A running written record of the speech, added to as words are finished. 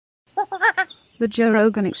The Joe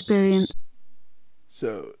Rogan Experience.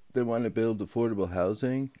 So they want to build affordable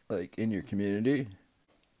housing, like in your community?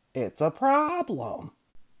 It's a problem.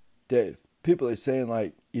 Dave, people are saying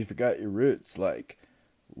like you forgot your roots. Like,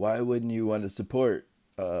 why wouldn't you want to support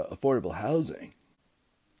affordable housing?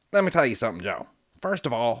 Let me tell you something, Joe. First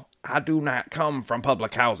of all, I do not come from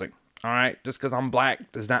public housing. All right? Just because I'm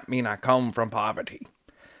black does not mean I come from poverty.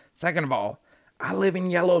 Second of all, I live in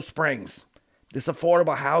Yellow Springs. This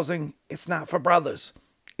affordable housing, it's not for brothers.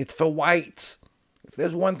 It's for whites. If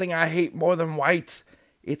there's one thing I hate more than whites,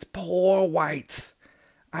 it's poor whites.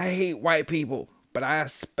 I hate white people, but I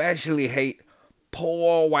especially hate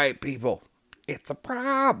poor white people. It's a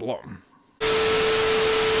problem.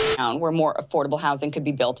 Where more affordable housing could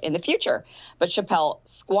be built in the future. But Chappelle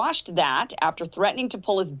squashed that after threatening to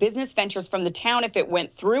pull his business ventures from the town if it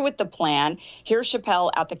went through with the plan. Here's Chappelle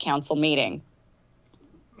at the council meeting.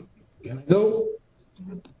 Can I go?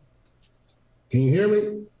 Can you hear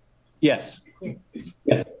me? Yes.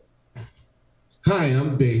 Yes. Hi,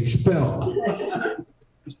 I'm Dave Chappelle.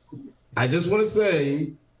 I just want to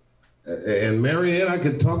say, and Marianne, I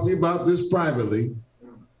can talk to you about this privately.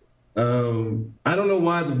 I don't know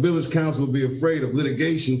why the village council would be afraid of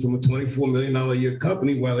litigation from a $24 million a year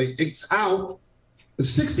company while they X out a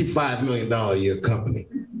 $65 million a year company.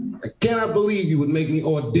 I cannot believe you would make me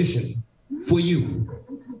audition for you.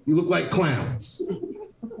 You look like clowns.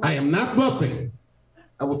 I am not bluffing.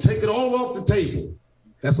 I will take it all off the table.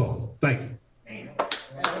 That's all. Thank you.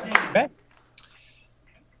 Okay.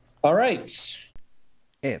 All right.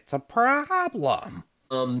 It's a problem.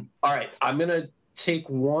 All right. I'm going to take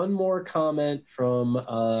one more comment from,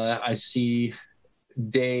 I see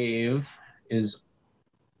Dave is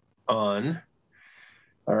on.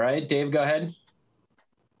 All right, Dave, go ahead.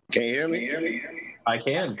 Can you hear me? I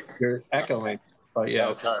can. You're echoing. Oh, yeah.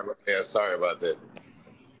 Oh, sorry about that.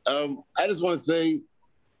 I just want to say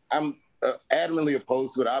I'm adamantly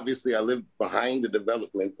opposed to it. Obviously, I live behind the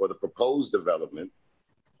development or the proposed development.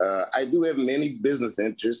 I do have many business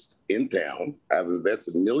interests in town. I've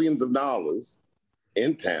invested millions of dollars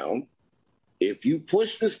in town. If you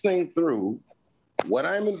push this thing through, what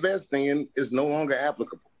I'm investing in is no longer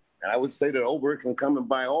applicable. And I would say that Ober can come and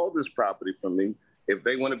buy all this property from me if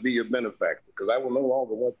they want to be your benefactor, because I will no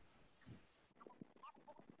longer want.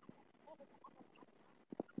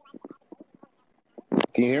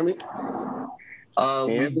 Can you hear me?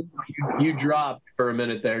 You dropped for a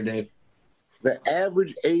minute there, Dave. The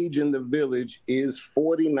average age in the village is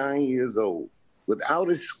 49 years old. Without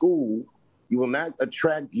a school, you will not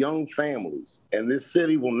attract young families, and this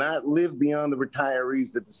city will not live beyond the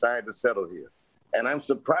retirees that decide to settle here. And I'm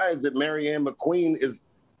surprised that Marianne McQueen is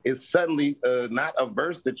suddenly not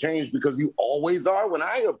averse to change, because you always are when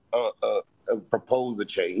I propose a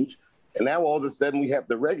change. And now all of a sudden we have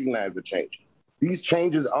to recognize the change. These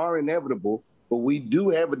changes are inevitable, but we do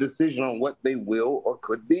have a decision on what they will or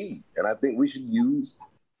could be. And I think we should use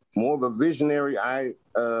more of a visionary eye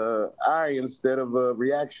instead of a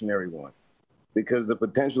reactionary one, because the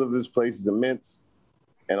potential of this place is immense,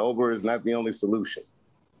 and Ober is not the only solution.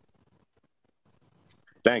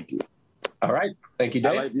 Thank you. All right. Thank you,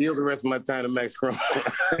 Dave. I'd like to yield the rest of my time to Max Crone.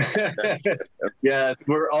 Yeah,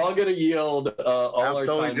 we're all going to yield all I'm our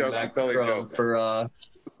totally time joking. to Max Totally Crone joking. for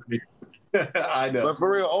I know. But for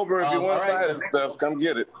real, Ober, if you want to buy this stuff, come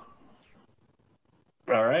get it.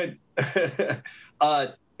 All right.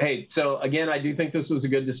 Hey, so again, I do think this was a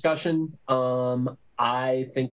good discussion. I think